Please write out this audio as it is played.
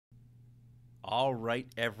All right,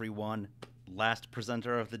 everyone. Last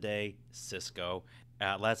presenter of the day, Cisco.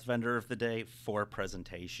 Last vendor of the day, 4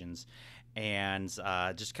 presentations. And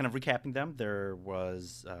just kind of recapping them, there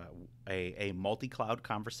was a multi cloud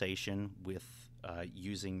conversation with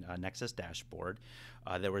using Nexus dashboard.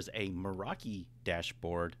 There was a Meraki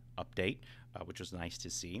dashboard update, which was nice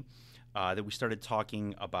to see. That we started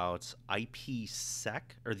talking about IPsec,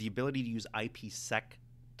 or the ability to use IPsec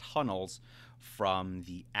tunnels from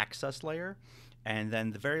the access layer. And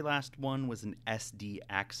then the very last one was an SD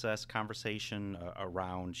access conversation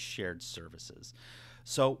around shared services.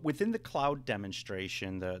 So within the cloud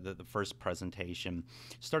demonstration, the first presentation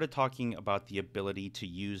started talking about the ability to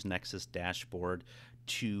use Nexus Dashboard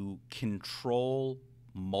to control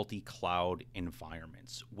multi-cloud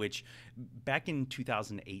environments, which back in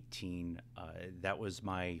 2018, that was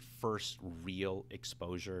my first real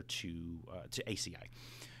exposure to ACI.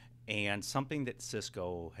 And something that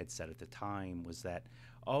Cisco had said at the time was that,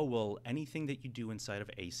 oh, well, anything that you do inside of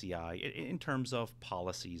ACI in terms of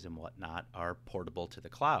policies and whatnot are portable to the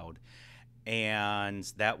cloud. And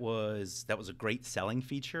that was a great selling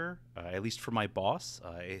feature, at least for my boss.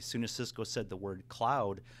 As soon as Cisco said the word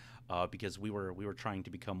cloud, because we were trying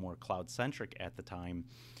to become more cloud centric at the time,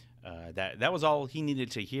 that was all he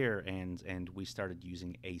needed to hear, and we started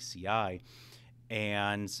using ACI.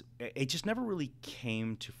 And it just never really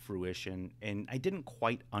came to fruition, and I didn't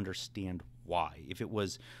quite understand why. If it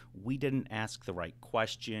was we didn't ask the right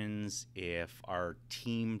questions, if our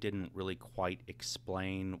team didn't really quite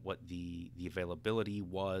explain what the availability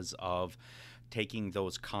was of taking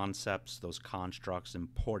those concepts, those constructs,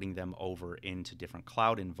 and porting them over into different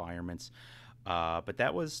cloud environments. But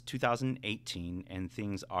that was 2018, and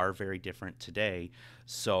things are very different today.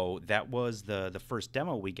 So that was the first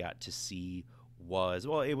demo we got to see.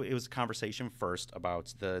 It was a conversation first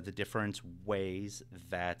about the different ways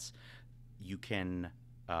that you can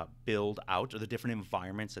build out, or the different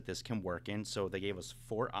environments that this can work in. So they gave us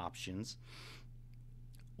 4 options.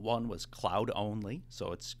 One was cloud only,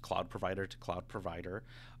 so it's cloud provider to cloud provider.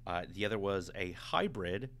 The other was a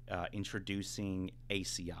hybrid, introducing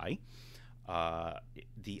ACI. Uh,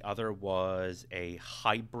 the other was a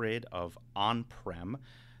hybrid of on-prem,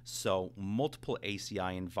 so multiple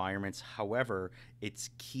ACI environments. However, it's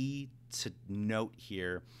key to note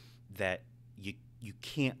here that you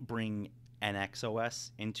can't bring NXOS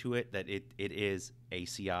into it, that it is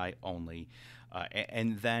ACI only.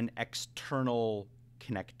 And then external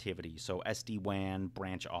connectivity, so SD-WAN,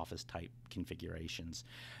 branch office type configurations.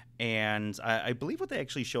 And I believe what they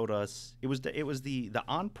actually showed us, it was the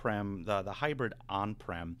on-prem, the hybrid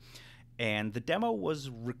on-prem, and the demo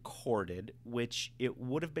was recorded, which it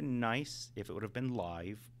would have been nice if it would have been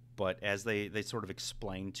live. But as they sort of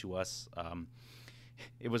explained to us,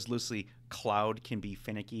 it was loosely cloud can be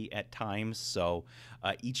finicky at times. So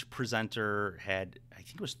each presenter had, I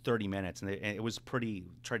think it was 30 minutes, and it was pretty,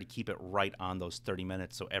 tried to keep it right on those 30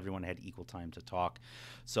 minutes so everyone had equal time to talk.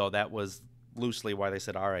 So that was loosely why they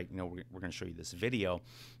said, all right, we're going to show you this video.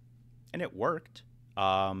 And it worked.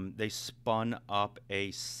 They spun up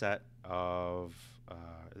a set of,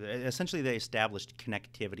 essentially, they established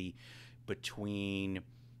connectivity between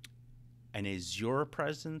an Azure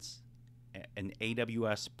presence, an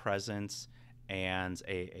AWS presence, and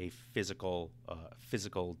a physical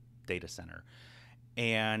data center.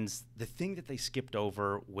 And the thing that they skipped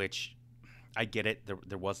over, which I get it,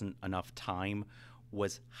 there wasn't enough time,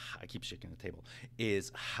 was, I keep shaking the table,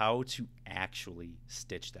 is how to actually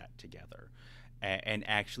stitch that together and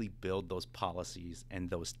actually build those policies and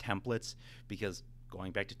those templates. Because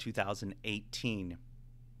going back to 2018,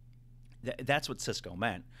 that's what Cisco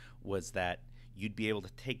meant, was that you'd be able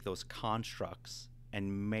to take those constructs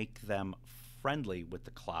and make them friendly with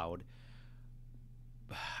the cloud.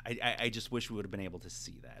 I just wish we would have been able to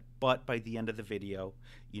see that. But by the end of the video,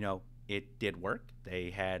 it did work. They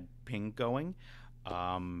had ping going,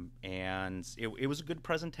 and it was a good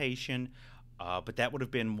presentation. But that would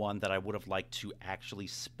have been one that I would have liked to actually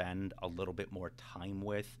spend a little bit more time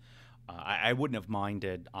with. I wouldn't have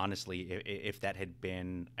minded, honestly, if that had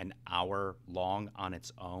been an hour long on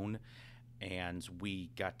its own, and we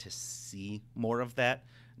got to see more of that.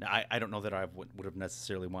 Now, I don't know that I would have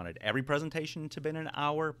necessarily wanted every presentation to have been an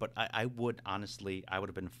hour, but I would, honestly, I would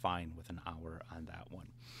have been fine with an hour on that one.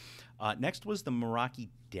 Next was the Meraki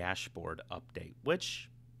dashboard update, which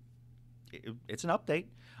it's an update.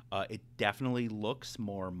 It definitely looks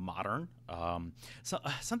more modern.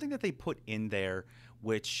 Something that they put in there,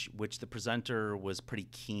 which the presenter was pretty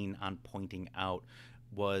keen on pointing out,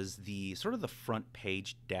 was the sort of the front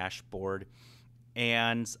page dashboard.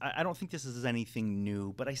 And I don't think this is anything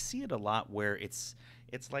new, but I see it a lot where it's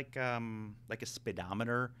It's like a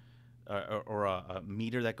speedometer, or a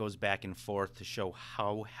meter that goes back and forth to show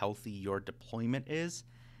how healthy your deployment is.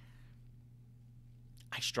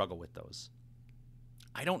 I struggle with those.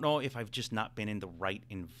 I don't know if I've just not been in the right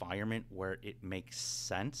environment where it makes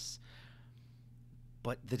sense,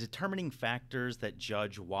 but the determining factors that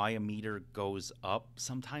judge why a meter goes up,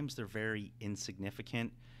 sometimes they're very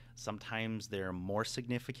insignificant, sometimes they're more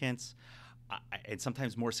significant, and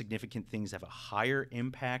sometimes more significant things have a higher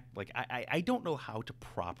impact. Like, I don't know how to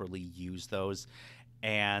properly use those,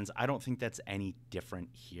 and I don't think that's any different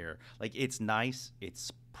here. Like, it's nice,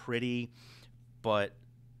 it's pretty, but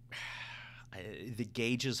the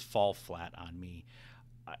gauges fall flat on me.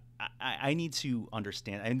 I need to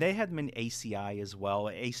understand, and they had them in ACI as well.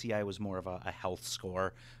 ACI was more of a health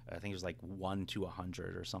score. I think it was like 1 to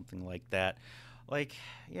 100 or something like that. Like,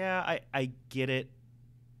 yeah, I get it,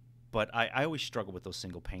 but I always struggle with those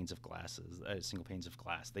single panes of glass.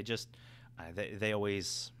 They just, they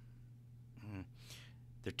always, mm,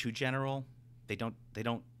 they're too general. They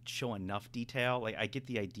don't show enough detail. Like, I get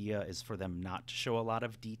the idea is for them not to show a lot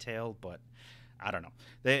of detail, but I don't know.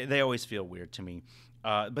 They always feel weird to me.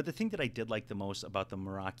 But the thing that I did like the most about the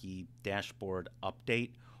Meraki dashboard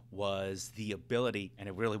update was the ability, and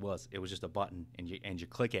it was just a button, and you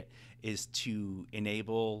click it, is to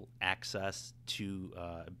enable access to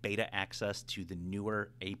beta access to the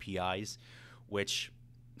newer APIs, which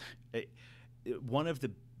it, one of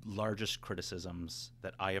the largest criticisms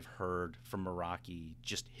that I have heard from Meraki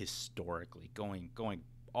just historically, going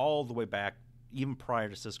all the way back, even prior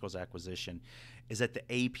to Cisco's acquisition, is that the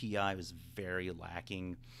API was very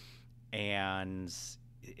lacking, and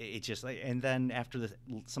it just like, and then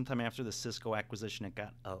sometime after the Cisco acquisition, it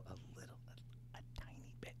got a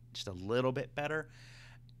tiny bit, just a little bit better.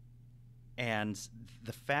 And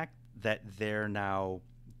the fact that they're now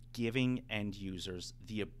giving end users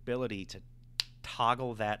the ability to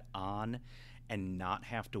toggle that on and not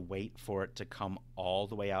have to wait for it to come all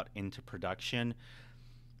the way out into production.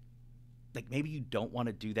 Like, maybe you don't want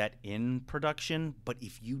to do that in production, but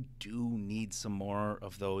if you do need some more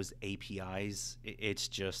of those APIs,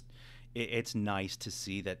 it's nice to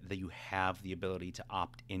see that you have the ability to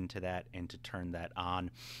opt into that and to turn that on.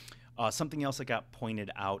 Something else that got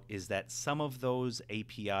pointed out is that some of those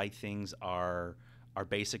API things are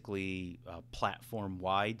basically platform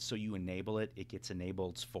wide. So you enable it, it gets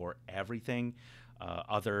enabled for everything.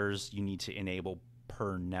 Others you need to enable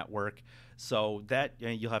per network. So that,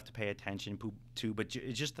 you'll have to pay attention to. But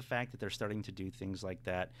it's just the fact that they're starting to do things like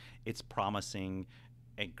that. It's promising.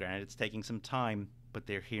 And granted, it's taking some time, but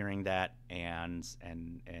they're hearing that, and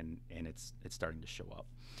it's starting to show up.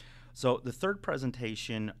 So the third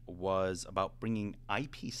presentation was about bringing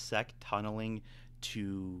IPsec tunneling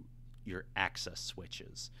to your access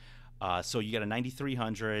switches. So you got a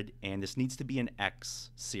 9300, and this needs to be an X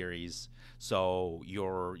series. So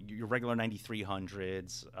your regular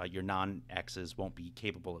 9300s, your non-Xs won't be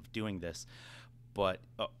capable of doing this. But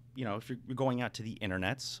if you're going out to the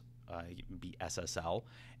internets, it can be SSL,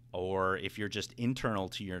 or if you're just internal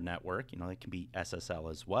to your network, it can be SSL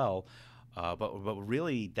as well. But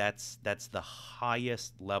really, that's the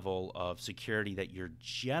highest level of security that you're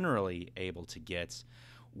generally able to get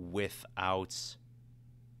without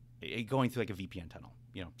going through like a VPN tunnel,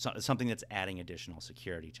 something that's adding additional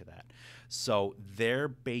security to that. So they're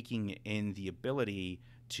baking in the ability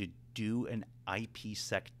to do an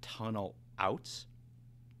IPsec tunnel out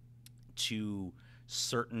to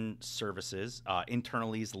certain services.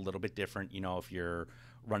 Internally is a little bit different. If you're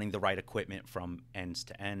running the right equipment from ends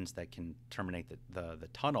to ends, that can terminate the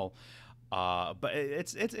tunnel. But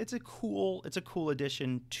it's a cool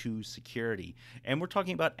addition to security, and we're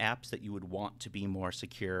talking about apps that you would want to be more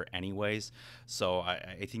secure anyways. So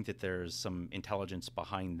I think that there's some intelligence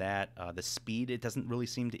behind that. The speed, it doesn't really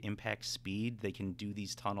seem to impact speed. They can do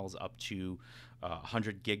these tunnels up to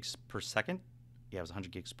 100 gigs per second. Yeah, it was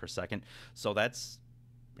 100 gigs per second. So that's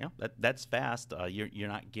that's fast. You're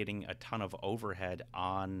not getting a ton of overhead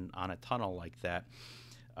on a tunnel like that.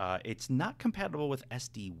 It's not compatible with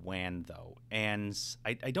SD-WAN, though, and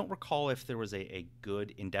I don't recall if there was a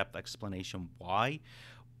good in-depth explanation why,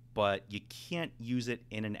 but you can't use it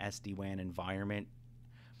in an SD-WAN environment.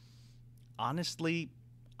 Honestly,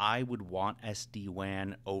 I would want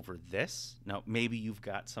SD-WAN over this. Now, maybe you've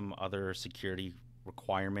got some other security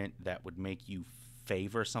requirement that would make you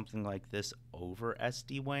favor something like this over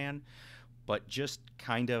SD-WAN, but just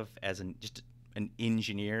kind of as an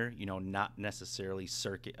engineer, not necessarily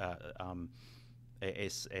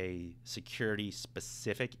a security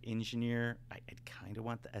specific engineer, I'd kind of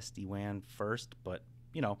want the SD-WAN first, but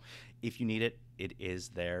if you need it, it is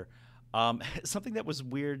there. Something that was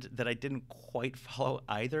weird that I didn't quite follow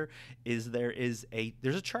either is there's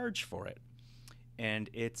a charge for it, and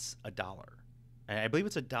it's $1. And I believe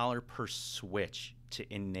it's $1 per switch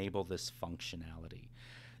to enable this functionality.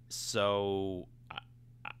 So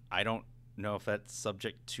I don't know if that's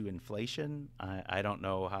subject to inflation. I don't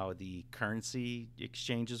know how the currency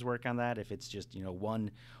exchanges work on that. If it's just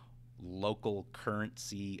one local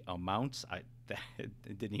currency amounts. I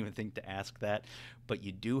didn't even think to ask that, but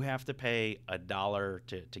you do have to pay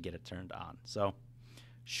 $1 to get it turned on. So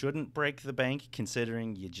shouldn't break the bank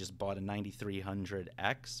considering you just bought a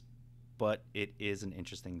 9300X, but it is an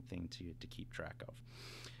interesting thing to keep track of.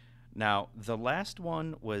 Now, the last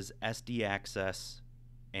one was SD access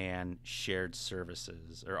and shared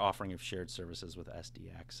services, or offering of shared services with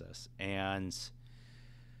SD access. And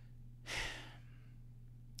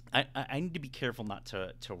I need to be careful not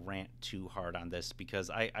to rant too hard on this because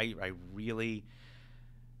I really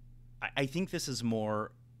I think this is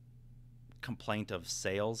more complaint of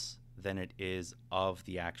sales than it is of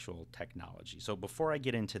the actual technology. So before I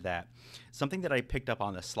get into that, something that I picked up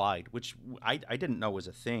on the slide, which I didn't know was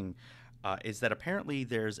a thing, is that apparently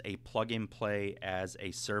there's a plug-and-play as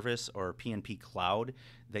a service or PNP cloud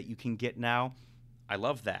that you can get now. I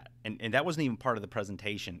love that, and that wasn't even part of the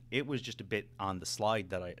presentation. It was just a bit on the slide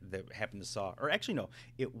that happened to saw, or actually no,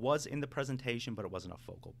 it was in the presentation, but it wasn't a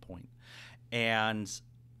focal point. And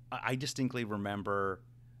I distinctly remember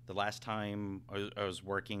the last time I was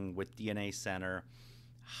working with DNA Center,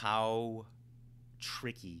 how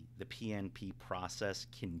tricky the PNP process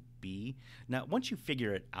can be. Now, once you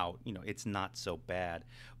figure it out, it's not so bad,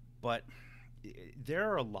 but there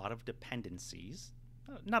are a lot of dependencies.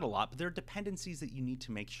 Not a lot, but there are dependencies that you need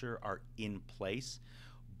to make sure are in place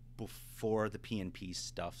before the PNP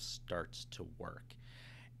stuff starts to work.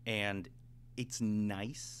 And it's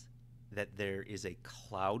nice that there is a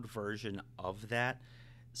cloud version of that.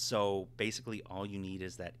 So basically all you need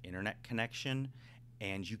is that internet connection,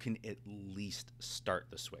 and you can at least start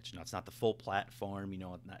the switch. Now, it's not the full platform,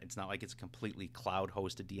 it's not like it's a completely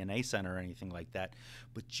cloud-hosted DNA center or anything like that,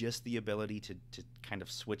 but just the ability to kind of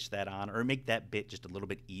switch that on or make that bit just a little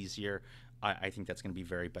bit easier, I think that's going to be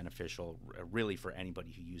very beneficial, really, for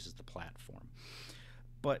anybody who uses the platform.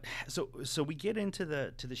 But so we get into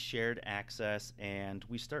the shared access, and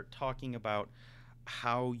we start talking about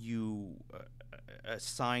how you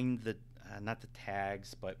assign the not the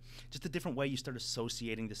tags, but just a different way you start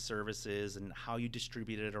associating the services and how you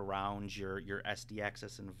distribute it around your SD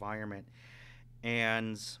access environment.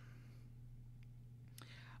 And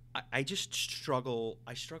I just struggle.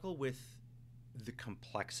 I struggle with the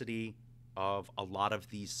complexity of a lot of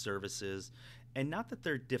these services, and not that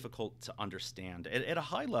they're difficult to understand. At a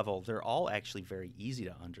high level, they're all actually very easy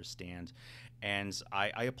to understand, and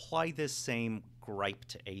I apply this same gripe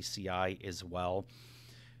to ACI as well.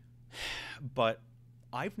 But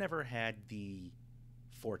I've never had the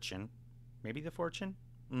fortune, maybe the fortune?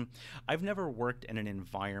 I've never worked in an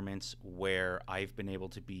environment where I've been able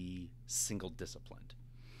to be single disciplined.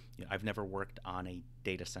 I've never worked on a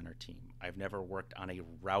data center team. I've never worked on a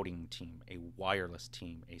routing team, a wireless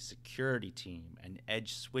team, a security team, an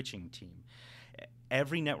edge switching team.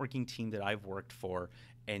 Every networking team that I've worked for,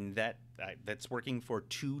 and that's working for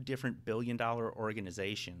two different billion-dollar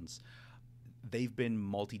organizations, they've been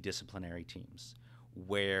multidisciplinary teams.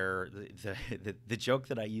 Where the joke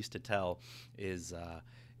that I used to tell is,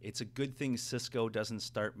 it's a good thing Cisco doesn't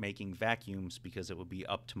start making vacuums because it would be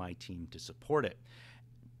up to my team to support it.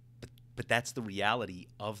 But that's the reality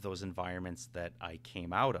of those environments that I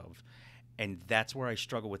came out of. And that's where I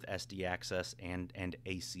struggle with SD access and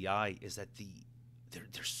ACI, is that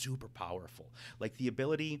they're super powerful. Like the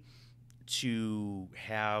ability to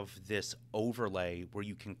have this overlay where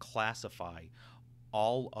you can classify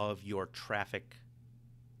all of your traffic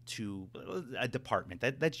to a department.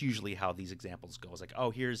 That's usually how these examples go. It's like,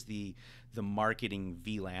 oh, here's the marketing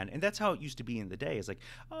VLAN, and that's how it used to be in the day. It's like,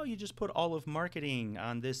 oh, you just put all of marketing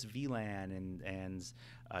on this VLAN, and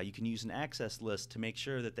you can use an access list to make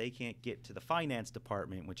sure that they can't get to the finance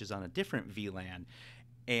department, which is on a different VLAN.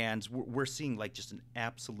 And we're seeing like just an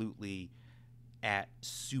absolutely at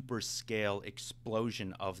super scale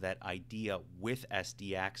explosion of that idea with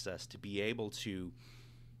SD access to be able to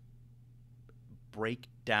break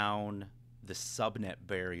down the subnet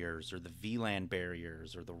barriers or the VLAN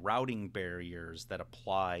barriers or the routing barriers that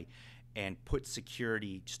apply and put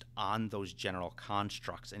security just on those general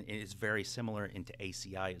constructs. And it is very similar into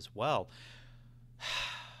ACI as well.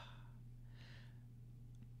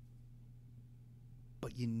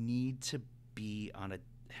 But you need to be on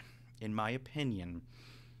in my opinion,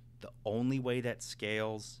 the only way that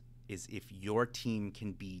scales is if your team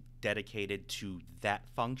can be dedicated to that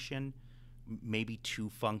function, maybe two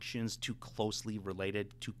functions, two closely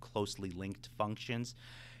related, two closely linked functions,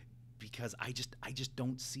 because I just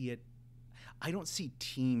don't see it. I don't see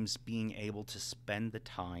teams being able to spend the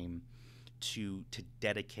time to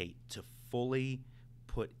dedicate to fully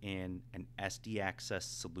put in an SD access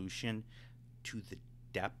solution to the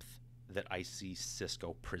depth that I see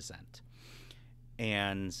Cisco present.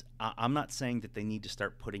 And I'm not saying that they need to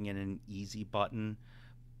start putting in an easy button,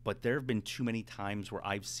 but there have been too many times where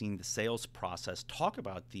I've seen the sales process talk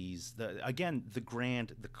about the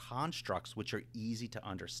constructs, which are easy to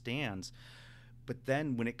understand. But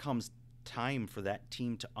then when it comes time for that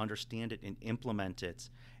team to understand it and implement it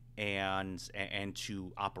and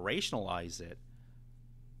to operationalize it,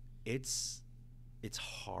 it's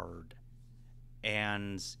hard.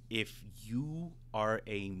 And if you are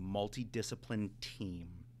a multidiscipline team,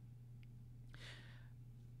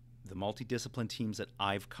 the multidiscipline teams that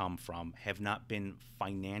I've come from have not been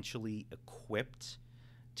financially equipped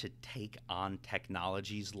to take on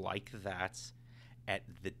technologies like that at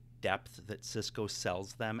the depth that Cisco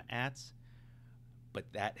sells them at.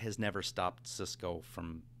 But that has never stopped Cisco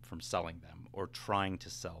from selling them or trying to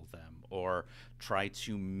sell them or try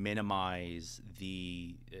to minimize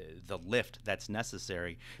the lift that's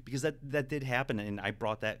necessary, because that did happen, and I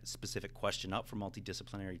brought that specific question up for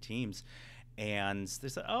multidisciplinary teams, and they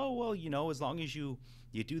said, oh well, as long as you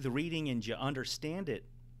do the reading and you understand it.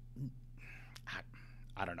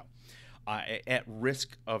 I don't know. At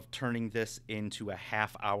risk of turning this into a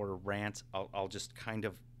half-hour rant, I'll just kind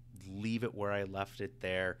of leave it where I left it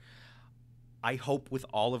there. I hope with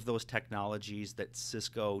all of those technologies that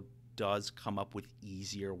Cisco does come up with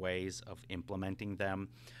easier ways of implementing them.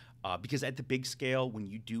 Because at the big scale, when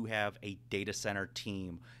you do have a data center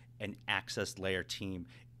team, an access layer team,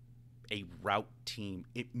 a route team,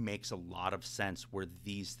 it makes a lot of sense where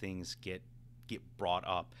these things get brought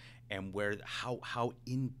up and where how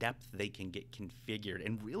in depth they can get configured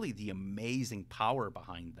and really the amazing power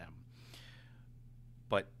behind them.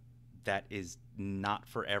 But that is not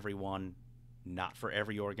for everyone, not for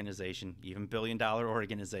every organization, even billion-dollar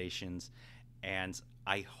organizations. And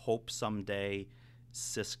I hope someday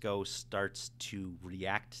Cisco starts to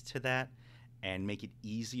react to that and make it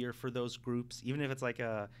easier for those groups, even if it's like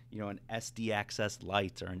an SD Access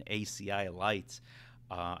Lite or an ACI Lite.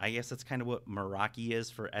 I guess that's kind of what Meraki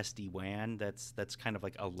is for SD-WAN. That's kind of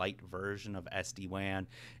like a light version of SD-WAN.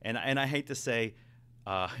 And I hate to say,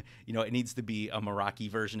 it needs to be a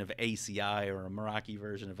Meraki version of ACI or a Meraki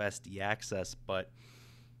version of SD Access, but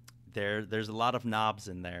there's a lot of knobs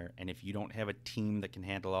in there, and if you don't have a team that can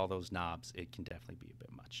handle all those knobs, it can definitely be a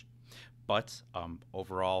bit much. But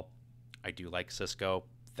overall, I do like Cisco.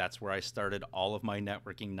 That's where I started all of my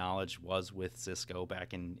networking knowledge, was with Cisco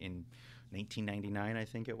back in 1999, I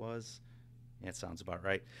think it was. Yeah, it sounds about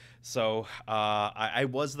right. So I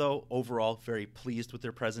was, though, overall very pleased with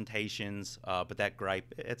their presentations, but that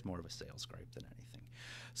gripe, it's more of a sales gripe than anything.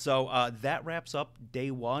 So that wraps up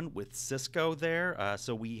day one with Cisco there.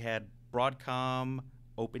 So we had Broadcom,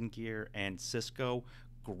 OpenGear, and Cisco.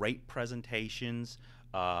 Great presentations.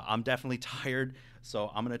 I'm definitely tired,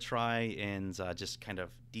 so I'm going to try and just kind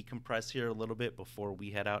of decompress here a little bit before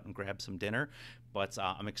we head out and grab some dinner. But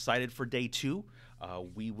I'm excited for day two.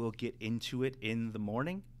 We will get into it in the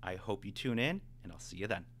morning. I hope you tune in, and I'll see you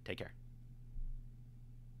then. Take care.